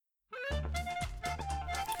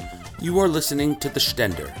You are listening to The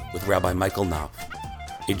Stender with Rabbi Michael Knopf,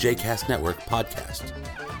 a JCast Network podcast.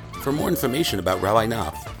 For more information about Rabbi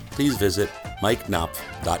Knopf, please visit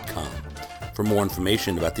mikeknopf.com. For more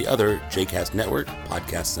information about the other JCast Network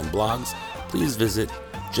podcasts and blogs, please visit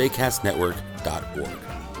jcastnetwork.org.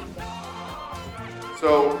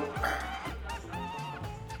 So,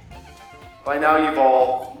 by now you've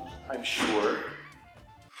all, I'm sure,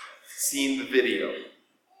 seen the video.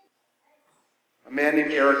 A man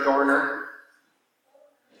named Eric Garner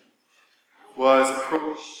was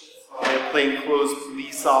approached by a plainclothes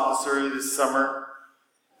police officer this summer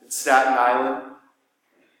in Staten Island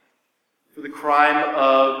for the crime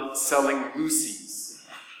of selling loosies,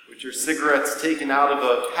 which are cigarettes taken out of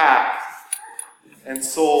a pack and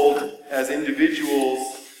sold as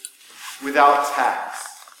individuals without tax.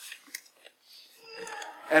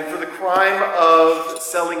 And for the crime of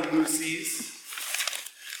selling loosies,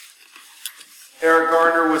 Eric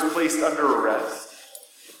Garner was placed under arrest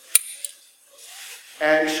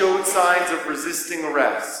and showed signs of resisting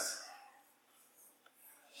arrest.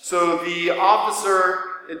 So the officer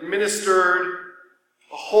administered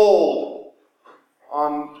a hold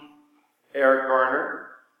on Eric Garner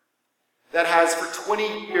that has for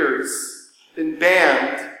 20 years been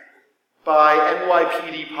banned by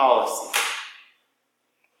NYPD policy.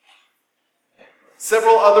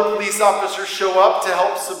 Several other police officers show up to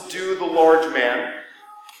help subdue the large man,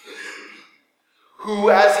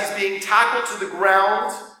 who, as he's being tackled to the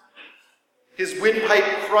ground, his windpipe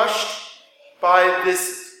crushed by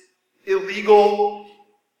this illegal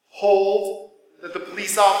hold that the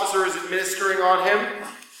police officer is administering on him,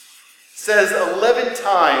 says 11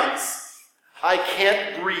 times, "I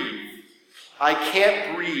can't breathe, I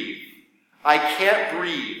can't breathe, I can't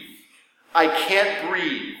breathe, I can't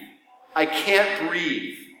breathe, I can't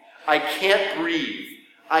breathe, I can't breathe,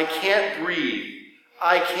 I can't breathe,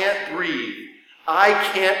 I can't breathe, I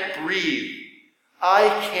can't breathe, I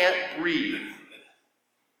can't breathe,"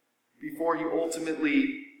 before he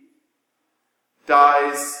ultimately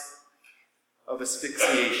dies of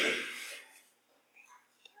asphyxiation.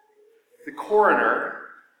 The coroner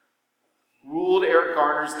ruled Eric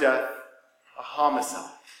Garner's death a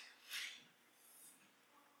homicide,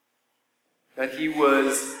 that he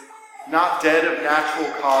was not dead of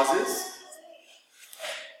natural causes,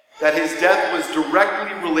 that his death was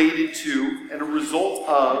directly related to and a result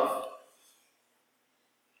of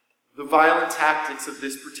the violent tactics of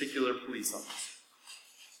this particular police officer.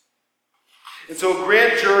 And so a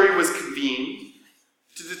grand jury was convened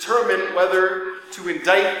to determine whether to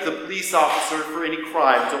indict the police officer for any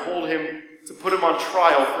crime, to put him on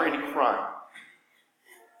trial for any crime.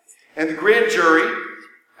 And the grand jury,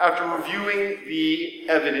 after reviewing the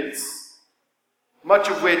evidence, much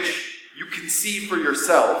of which you can see for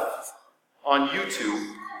yourself on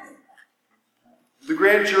YouTube, the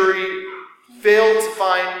grand jury failed to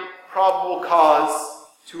find probable cause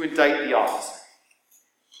to indict the officer.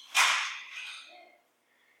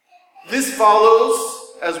 This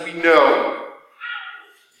follows, as we know,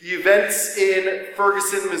 the events in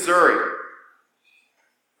Ferguson, Missouri,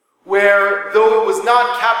 where, though it was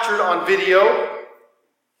not captured on video,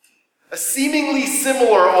 a seemingly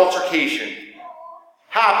similar altercation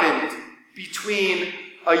happened between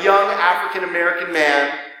a young African-American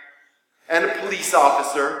man and a police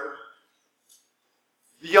officer.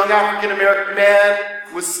 The young African-American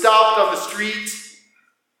man was stopped on the street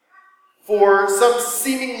for some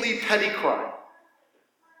seemingly petty crime.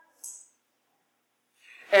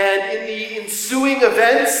 And in the ensuing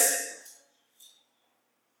events,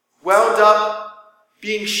 wound up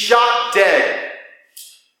being shot dead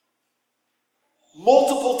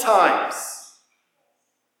multiple times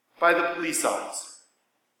by the police officer.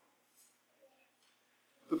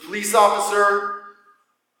 The police officer,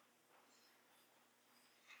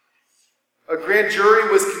 a grand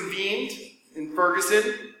jury was convened in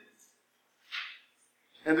Ferguson,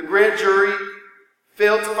 and the grand jury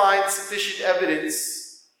failed to find sufficient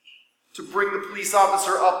evidence to bring the police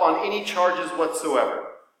officer up on any charges whatsoever,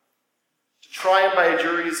 to try him by a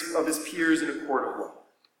jury of his peers in a court of law.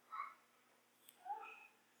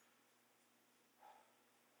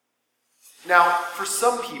 Now, for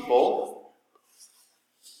some people,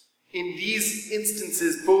 in these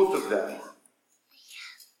instances, both of them,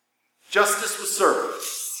 justice was served.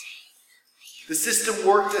 The system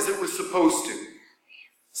worked as it was supposed to.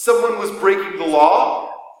 Someone was breaking the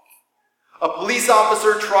law. A police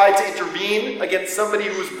officer tried to intervene against somebody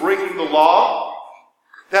who was breaking the law.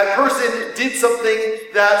 That person did something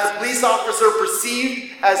that the police officer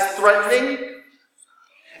perceived as threatening,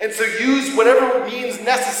 and so used whatever means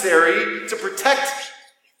necessary to protect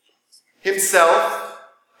himself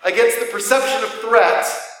against the perception of threat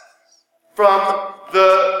from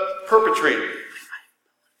the perpetrator,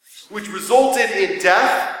 which resulted in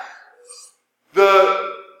death. The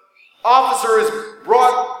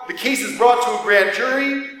case is brought to a grand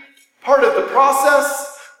jury. Part of the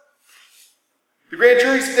process, the grand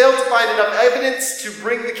jury's failed to find enough evidence to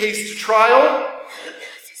bring the case to trial,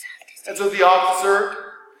 and so the officer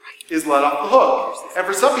is let off the hook. And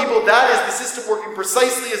for some people, that is the system working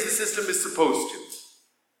precisely as the system is supposed to.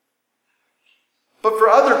 But for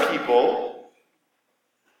other people,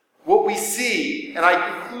 what we see, and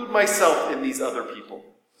I include myself in these other people,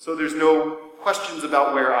 so there's no questions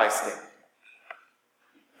about where I stand.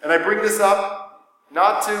 And I bring this up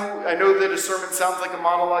I know that a sermon sounds like a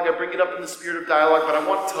monologue, I bring it up in the spirit of dialogue, but I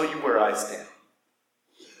want to tell you where I stand.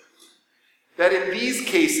 That in these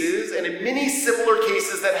cases, and in many similar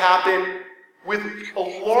cases that happen with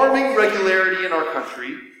alarming regularity in our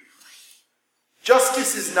country,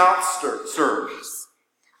 justice is not served.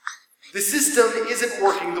 The system isn't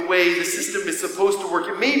working the way the system is supposed to work.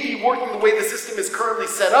 It may be working the way the system is currently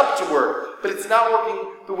set up to work, but it's not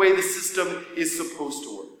working the way the system is supposed to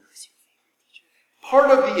work.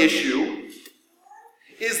 Part of the issue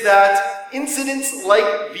is that incidents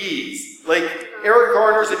like these, like Eric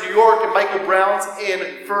Garner's in New York and Michael Brown's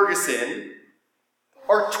in Ferguson,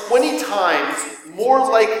 are 20 times more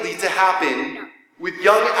likely to happen with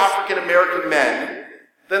young African American men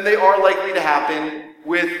than they are likely to happen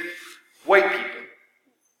with white people.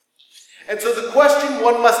 And so the question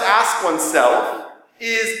one must ask oneself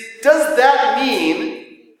is, does that mean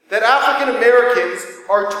that African Americans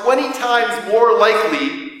are 20 times more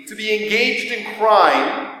likely to be engaged in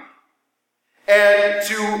crime and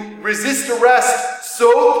to resist arrest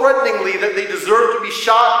so threateningly that they deserve to be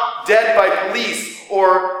shot dead by police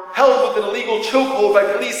or held with an illegal chokehold by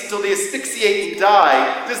police until they asphyxiate and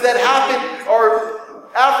die? Does that happen? Are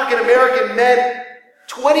African American men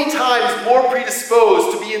 20 times more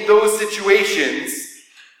predisposed to be in those situations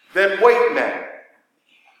than white men?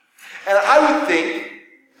 And I would think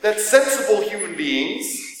that sensible human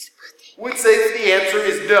beings would say that the answer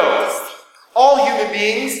is no. All human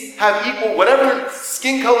beings have equal, whatever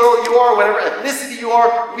skin color you are, whatever ethnicity you are,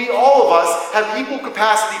 all of us have equal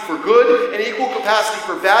capacity for good and equal capacity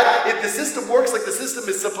for bad. If the system works like the system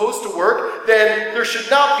is supposed to work, then there should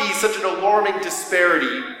not be such an alarming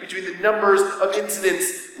disparity between the numbers of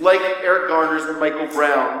incidents like Eric Garner's and Michael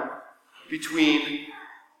Brown between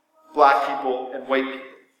black people and white people.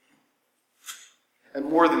 And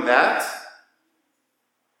more than that,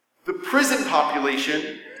 the prison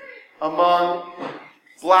population among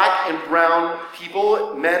black and brown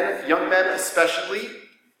people, men, young men especially,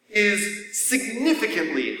 is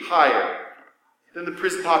significantly higher than the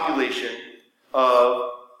prison population of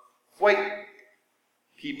white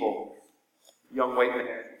people, young white men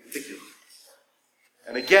in particular.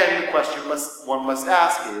 And again, the question one must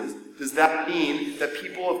ask is, does that mean that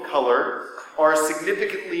people of color are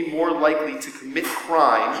significantly more likely to commit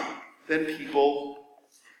crime than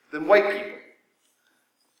white people?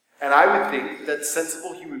 And I would think that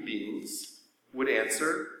sensible human beings would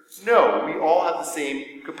answer, no, we all have the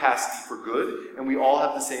same capacity for good, and we all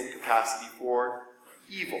have the same capacity for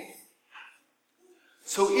evil.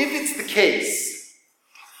 So if it's the case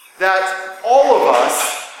that all of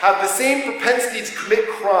us have the same propensity to commit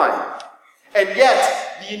crime, and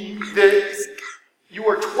yet you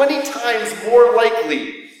are 20 times more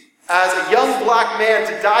likely as a young black man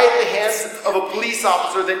to die at the hands of a police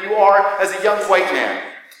officer than you are as a young white man.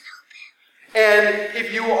 And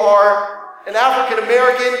if you are an African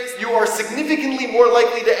American, you are significantly more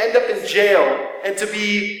likely to end up in jail and to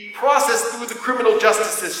be processed through the criminal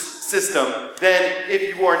justice system than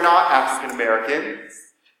if you are not African American.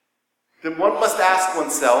 Then one must ask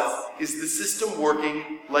oneself, is the system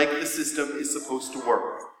working like the system is supposed to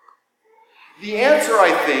work? The answer,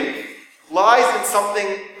 I think, lies in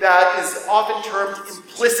something that is often termed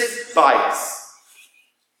implicit bias.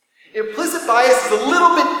 Implicit bias is a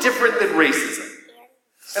little bit different than racism.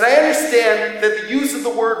 And I understand that the use of the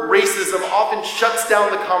word racism often shuts down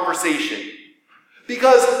the conversation.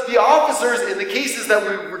 Because the officers in the cases that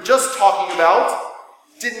we were just talking about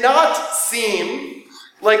did not seem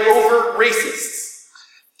like overt racists.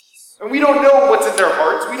 And we don't know what's in their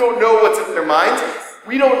hearts. We don't know what's in their minds.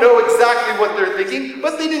 We don't know exactly what they're thinking,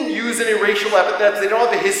 but they didn't use any racial epithets. They don't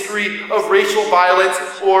have a history of racial violence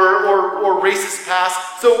or racist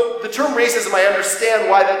past. So the term racism, I understand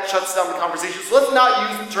why that shuts down the conversation. So let's not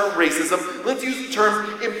use the term racism. Let's use the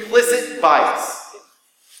term implicit bias.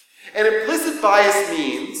 And implicit bias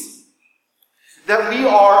means that we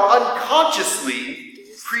are unconsciously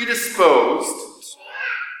predisposed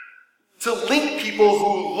to link people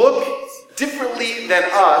who look differently than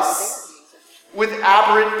us with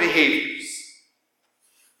aberrant behaviors.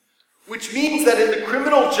 Which means that in the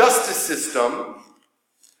criminal justice system,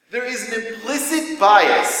 there is an implicit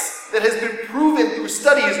bias that has been proven through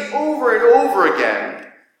studies over and over again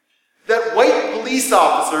that white police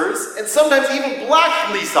officers, and sometimes even black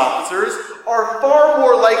police officers, are far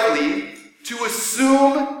more likely to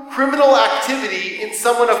assume criminal activity in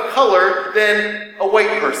someone of color than a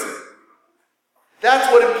white person.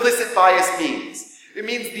 That's what implicit bias means. It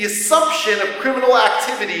means the assumption of criminal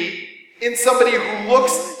activity in somebody who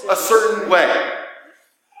looks a certain way,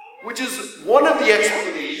 which is one of the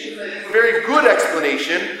explanations, a very good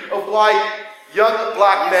explanation, of why young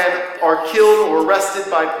black men are killed or arrested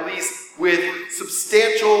by police with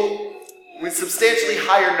substantially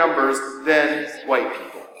higher numbers than white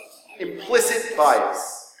people. Implicit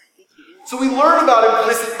bias. So we learn about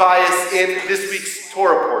implicit bias in this week's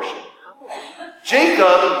Torah portion.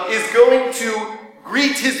 Jacob is going to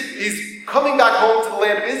he's coming back home to the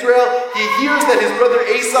land of Israel. He hears that his brother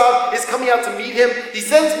Esau is coming out to meet him. He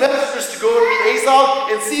sends messengers to go and meet Esau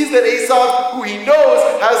and sees that Esau, who he knows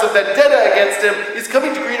has a vendetta against him, is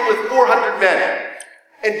coming to greet him with 400 men.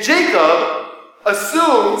 And Jacob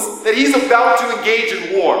assumes that he's about to engage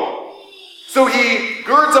in war. So he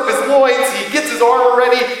girds up his loins, he gets his armor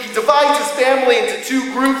ready, he divides his family into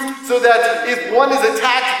two groups so that if one is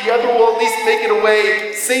attacked, the other will at least make it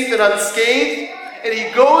away safe and unscathed. And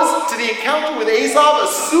he goes to the encounter with Esau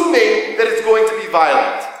assuming that it's going to be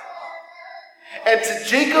violent. And to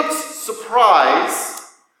Jacob's surprise,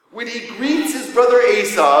 when he greets his brother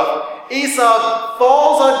Esau, Esau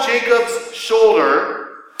falls on Jacob's shoulder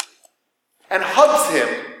and hugs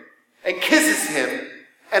him and kisses him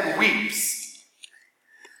and weeps.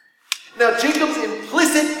 Now, Jacob's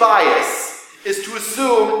implicit bias is to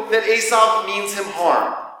assume that Esau means him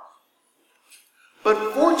harm.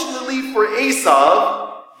 But fortunately for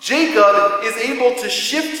Esau, Jacob is able to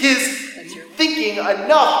shift his thinking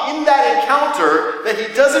enough in that encounter that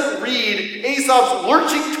he doesn't read Esau's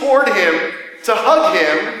lurching toward him to hug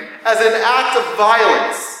him as an act of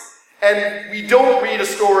violence. And we don't read a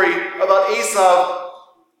story about Esau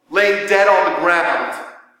laying dead on the ground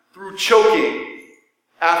through choking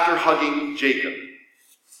after hugging Jacob.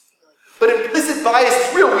 But implicit bias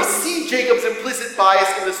is real. We see Jacob's implicit bias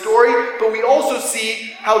in the story, but we also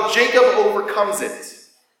see how Jacob overcomes it.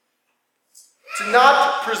 To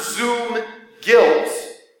not presume guilt,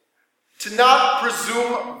 to not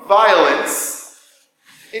presume violence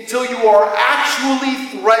until you are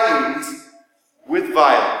actually threatened with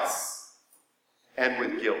violence and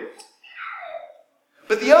with guilt.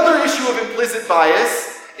 But the other issue of implicit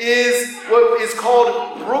bias is what is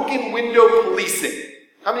called broken window policing.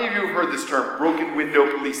 How many of you have heard this term, broken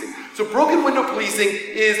window policing? So broken window policing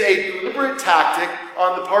is a deliberate tactic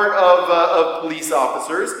on the part of police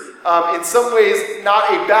officers, in some ways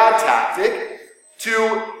not a bad tactic,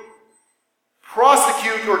 to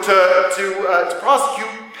prosecute or to prosecute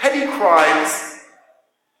petty crimes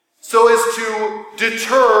so as to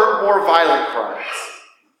deter more violent crimes.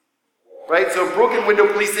 Right? So broken window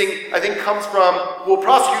policing, I think, comes from, we'll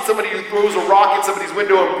prosecute somebody who throws a rock at somebody's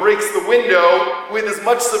window and breaks the window with as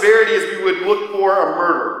much severity as we would look for a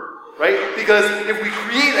murder. Right? Because if we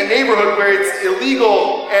create a neighborhood where it's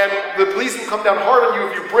illegal and the police will come down hard on you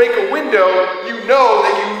if you break a window, you know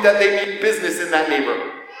that they mean business in that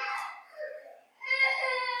neighborhood.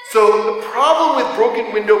 So the problem with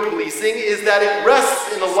broken window policing is that it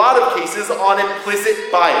rests in a lot of cases on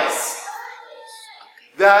implicit bias.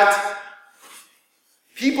 That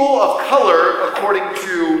people of color, according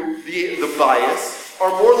to the bias,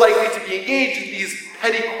 are more likely to be engaged in these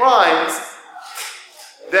petty crimes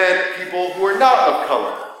than people who are not of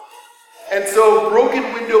color. And so broken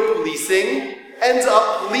window policing ends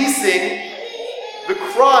up policing the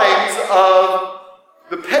crimes of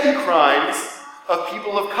the petty crimes of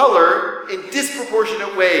people of color in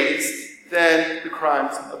disproportionate ways than the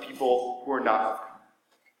crimes of people who are not of color.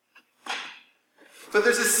 But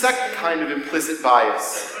there's a second kind of implicit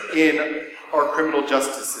bias in our criminal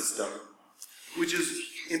justice system, which is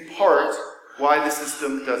in part why the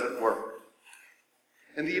system doesn't work.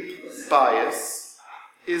 And the implicit bias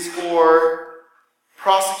is for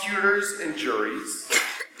prosecutors and juries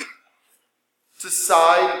to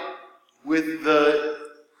side with the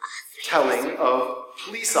telling of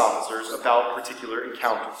police officers about particular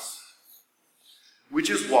encounters. Which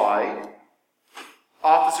is why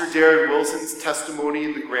Officer Darren Wilson's testimony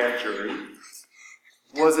in the grand jury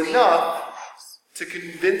was enough to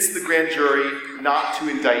convince the grand jury not to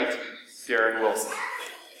indict Darren Wilson.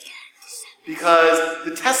 because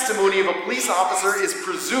the testimony of a police officer is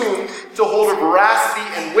presumed to hold a veracity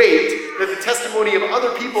and weight that the testimony of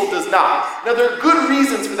other people does not. Now, there are good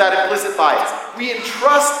reasons for that implicit bias. We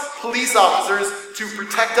entrust police officers to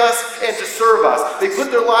protect us and to serve us. They put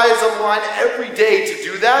their lives on the line every day to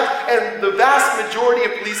do that, and the vast majority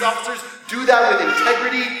of police officers do that with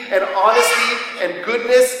integrity and honesty and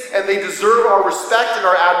goodness, and they deserve our respect and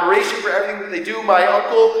our admiration for everything that they do. My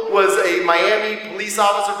uncle was a Miami police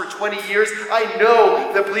officer for 20 years. I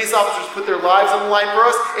know that police officers put their lives on the line for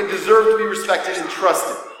us and deserve to be respected and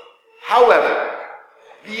trusted. However,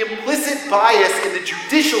 the implicit bias in the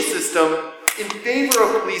judicial system in favor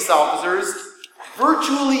of police officers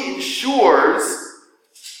virtually ensures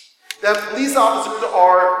that police officers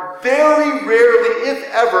are very rarely, if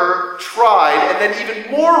ever, tried, and then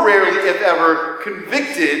even more rarely, if ever,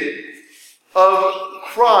 convicted of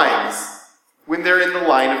crimes when they're in the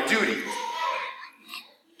line of duty.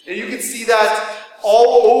 And you can see that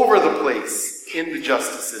all over the place in the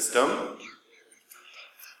justice system.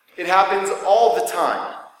 It happens all the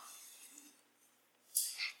time.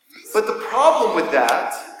 But the problem with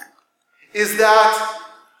that is that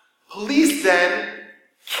police then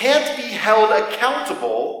can't be held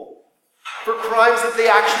accountable for crimes that they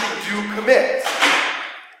actually do commit.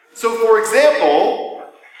 So, for example,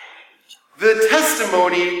 the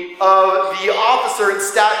testimony of the officer in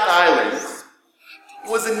Staten Island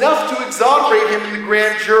was enough to exonerate him in the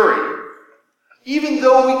grand jury, even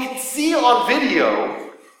though we can see on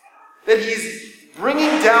video that he's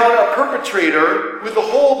bringing down a perpetrator with a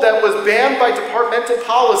hold that was banned by departmental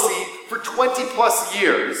policy for 20 plus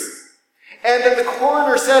years, and that the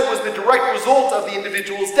coroner said was the direct result of the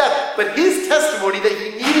individual's death. But his testimony that he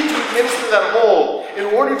needed to administer that hold in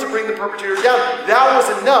order to bring the perpetrator down, that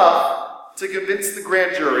was enough to convince the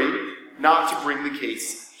grand jury not to bring the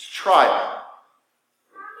case to trial.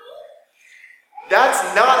 That's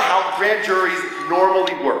not how grand juries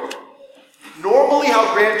normally work. Normally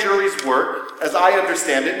how grand juries work, as I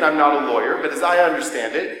understand it, and I'm not a lawyer, but as I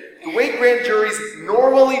understand it, the way grand juries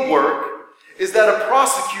normally work is that a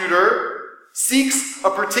prosecutor seeks a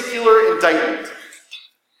particular indictment,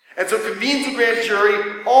 and so convenes a grand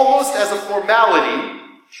jury almost as a formality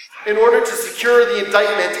in order to secure the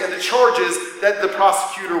indictment and the charges that the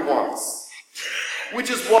prosecutor wants. Which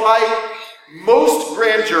is why most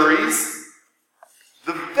grand juries,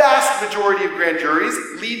 the vast majority of grand juries,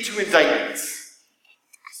 lead to indictments.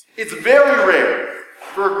 It's very rare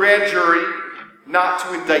for a grand jury not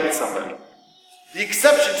to indict somebody. The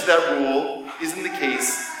exception to that rule is in the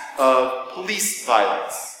case of police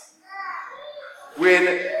violence. When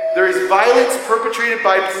there is violence perpetrated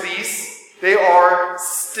by police, they are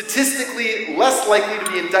statistically less likely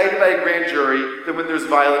to be indicted by a grand jury than when there's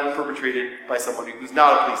violence perpetrated by someone who's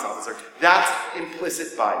not a police officer. That's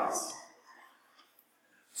implicit bias.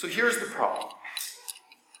 So here's the problem.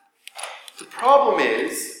 The problem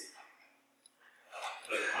is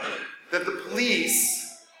that the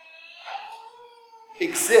police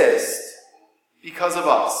exist because of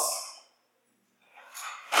us.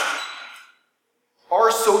 Our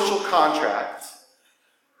social contract,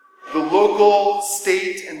 the local,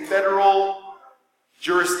 state, and federal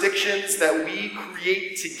jurisdictions that we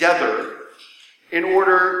create together in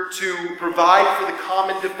order to provide for the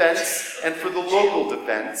common defense and for the local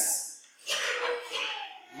defense,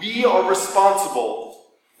 we are responsible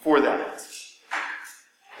for that.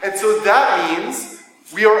 And so that means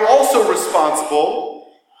we are also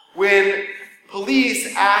responsible when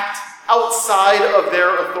police act outside of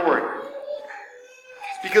their authority.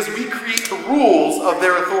 Because we create the rules of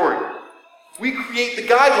their authority. We create the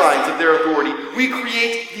guidelines of their authority. We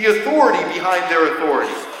create the authority behind their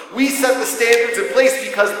authority. We set the standards in place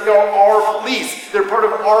because they are our police. They're part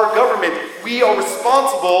of our government. We are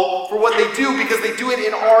responsible for what they do because they do it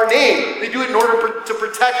in our name. They do it in order to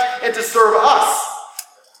protect and to serve us.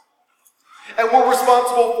 And we're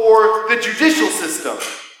responsible for the judicial system.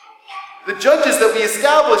 The judges that we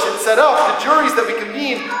establish and set up, the juries that we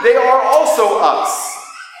convene, they are also us.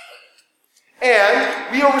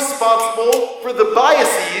 And we are responsible for the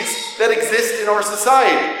biases that exist in our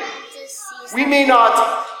society. We may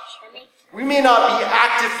not be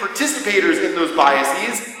active participators in those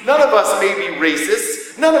biases. None of us may be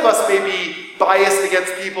racist. None of us may be biased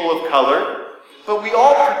against people of color. But we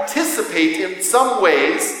all participate in some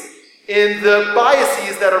ways in the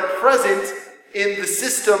biases that are present in the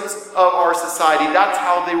systems of our society. That's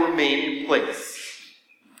how they remain in place.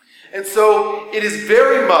 And so it is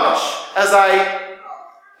very much, as I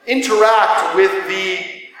interact with the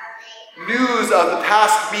news of the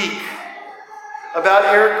past week about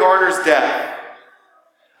Eric Garner's death,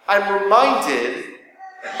 I'm reminded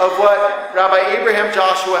of what Rabbi Abraham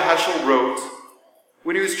Joshua Heschel wrote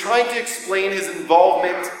when he was trying to explain his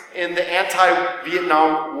involvement in the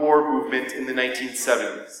anti-Vietnam War movement in the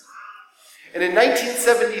 1970s. And in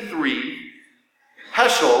 1973,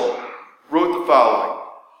 Heschel wrote the following: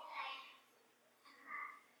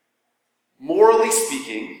 "Morally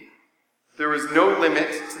speaking, there is no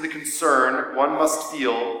limit to the concern one must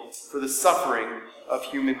feel for the suffering of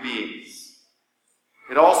human beings.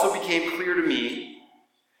 It also became clear to me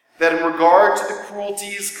that in regard to the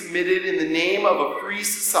cruelties committed in the name of a free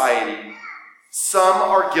society, some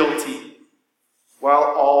are guilty, while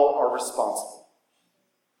all are responsible.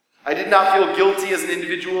 I did not feel guilty as an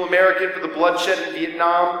individual American for the bloodshed in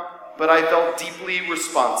Vietnam, but I felt deeply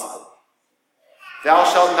responsible. Thou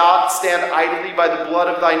shalt not stand idly by the blood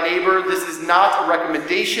of thy neighbor. This is not a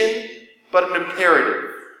recommendation, but an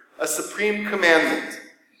imperative, a supreme commandment.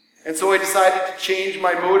 And so I decided to change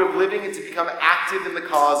my mode of living and to become active in the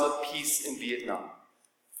cause of peace in Vietnam.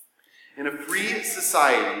 In a free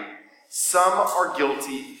society, some are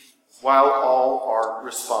guilty, while all are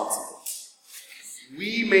responsible.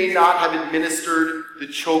 We may not have administered the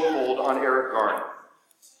chokehold on Eric Garner,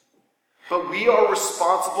 but we are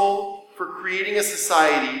responsible for creating a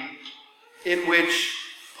society in which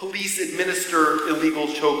police administer illegal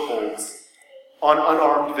chokeholds on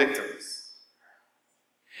unarmed victims.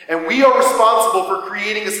 And we are responsible for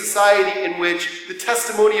creating a society in which the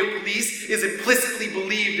testimony of police is implicitly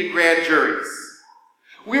believed in grand juries.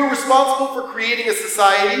 We are responsible for creating a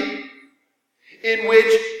society in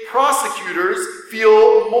which prosecutors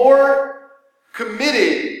feel more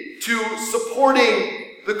committed to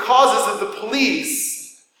supporting the causes of the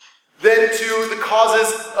police than to the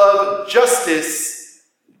causes of justice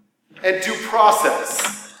and due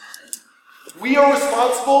process. We are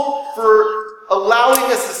responsible for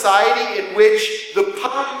allowing a society in which the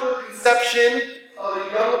popular conception of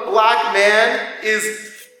a young black man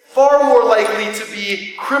is far more likely to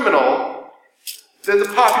be criminal than the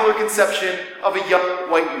popular conception of a young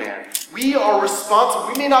white man. We are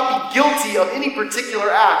responsible. We may not be guilty of any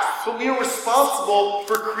particular act, but we are responsible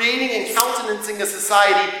for creating and countenancing a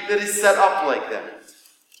society that is set up like that.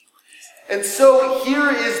 And so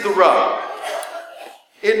here is the rub.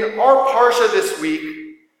 In our Parsha this week,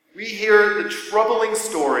 we hear the troubling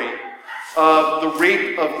story of the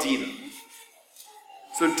rape of Dinah.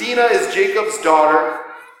 So Dinah is Jacob's daughter,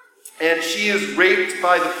 and she is raped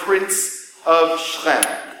by the prince of Shechem.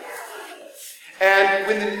 And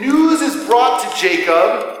when the news is brought to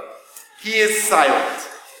Jacob, he is silent.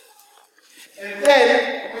 And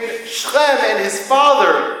then, when Shechem and his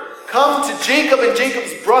father come to Jacob and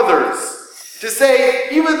Jacob's brothers to say,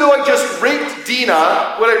 even though I just raped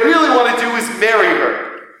Dinah, what I really want to do is marry her,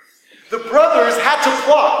 the brothers had to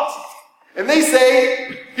plot. And they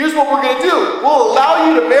say, here's what we're going to do. We'll allow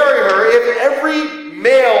you to marry her if every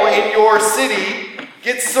male in your city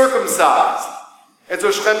gets circumcised. And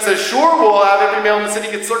so Shechem says, sure, we'll have every male in the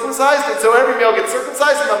city get circumcised. And so every male gets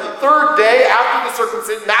circumcised. And on the third day after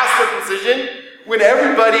the mass circumcision, when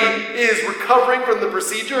everybody is recovering from the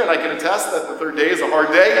procedure, and I can attest that the third day is a hard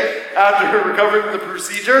day after recovering from the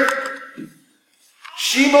procedure,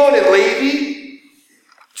 Shimon and Levi,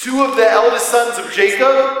 two of the eldest sons of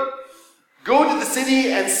Jacob, go to the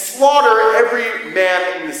city and slaughter every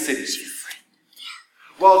man in the city,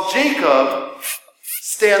 while Jacob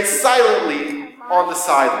stands silently on the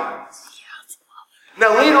sidelines.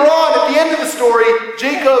 Now later on, at the end of the story,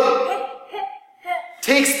 Jacob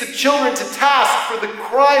takes the children to task for the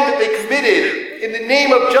crime that they committed in the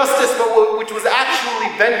name of justice, but which was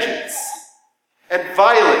actually vengeance and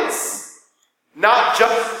violence, not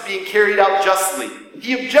justice being carried out justly.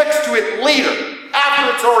 He objects to it later,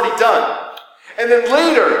 after it's already done. And then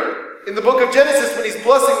later, in the book of Genesis, when he's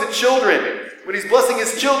blessing the children, when he's blessing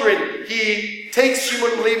his children, he takes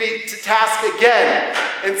Shimon and Levi to task again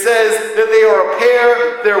and says that they are a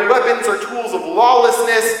pair, their weapons are tools of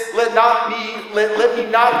lawlessness, let me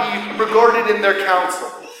not be regarded in their counsel.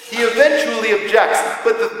 He eventually objects,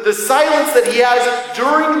 but the silence that he has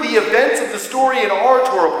during the events of the story in our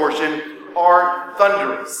Torah portion are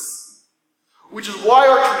thunderous. Which is why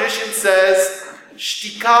our tradition says,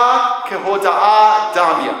 Shtika kehoda'ah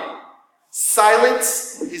damya.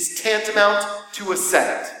 Silence is tantamount to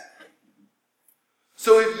assent.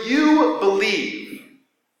 So if you believe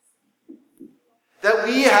that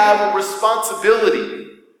we have a responsibility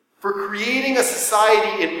for creating a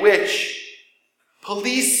society in which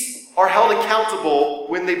police are held accountable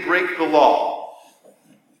when they break the law,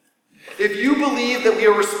 if you believe that we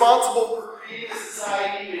are responsible for creating a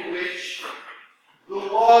society in which the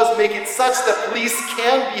laws make it such that police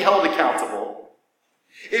can be held accountable,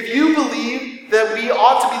 if you believe that we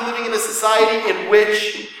ought to be living in a society in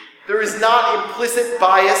which there is not implicit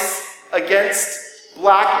bias against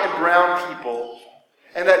black and brown people,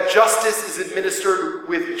 and that justice is administered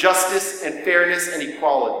with justice and fairness and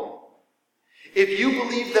equality. If you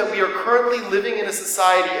believe that we are currently living in a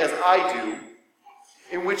society, as I do,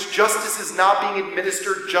 in which justice is not being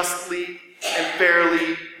administered justly and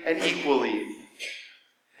fairly and equally,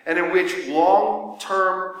 and in which long-held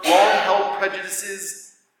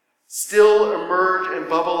prejudices still emerge and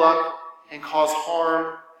bubble up and cause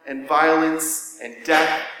harm and violence and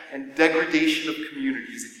death and degradation of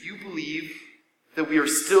communities, if you believe that we are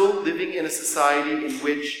still living in a society in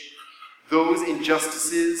which those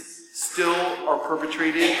injustices still are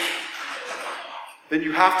perpetrated, then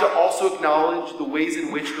you have to also acknowledge the ways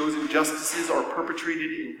in which those injustices are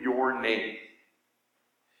perpetrated in your name.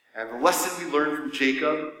 And the lesson we learn from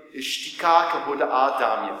Jacob is shtika kavoda'a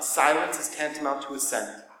damya. Silence is tantamount to assent.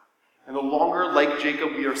 And the longer, like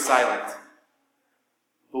Jacob, we are silent,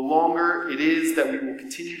 the longer it is that we will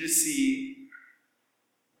continue to see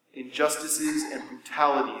injustices and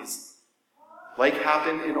brutalities, like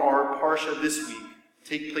happened in our parsha this week,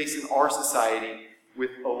 take place in our society with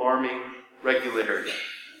alarming regularity.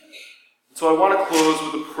 So I want to close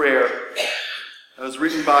with a prayer that was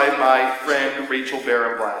written by my friend Rachel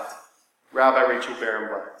Barenblatt, Rabbi Rachel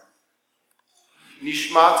Barenblatt.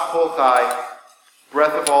 Nishmat kol chai,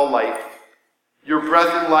 breath of all life. Your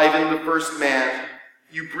breath enlivened the first man.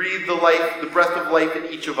 You breathed the breath of life in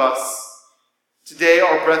each of us. Today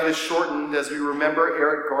our breath is shortened as we remember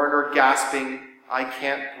Eric Garner gasping, "I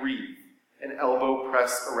can't breathe," an elbow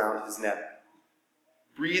pressed around his neck.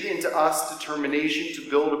 Breathe into us determination to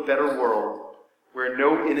build a better world where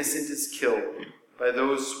no innocent is killed by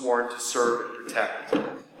those sworn to serve and protect.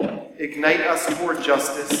 Ignite us toward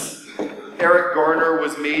justice. Eric Garner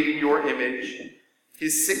was made in your image.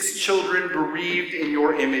 His 6 children bereaved in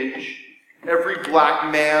your image. Every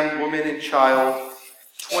black man, woman, and child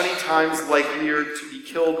 20 times likelier to be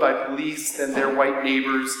killed by police than their white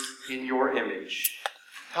neighbors in your image.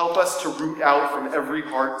 Help us to root out from every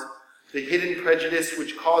heart the hidden prejudice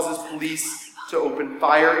which causes police to open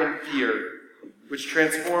fire in fear, which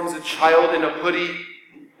transforms a child in a hoodie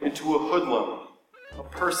into a hoodlum, a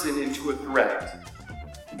person into a threat.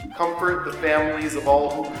 Comfort the families of all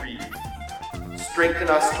who grieve. Strengthen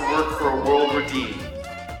us to work for a world redeemed.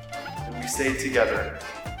 And we say together,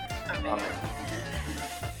 Amen.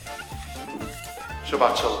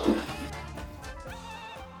 Shabbat Shalom.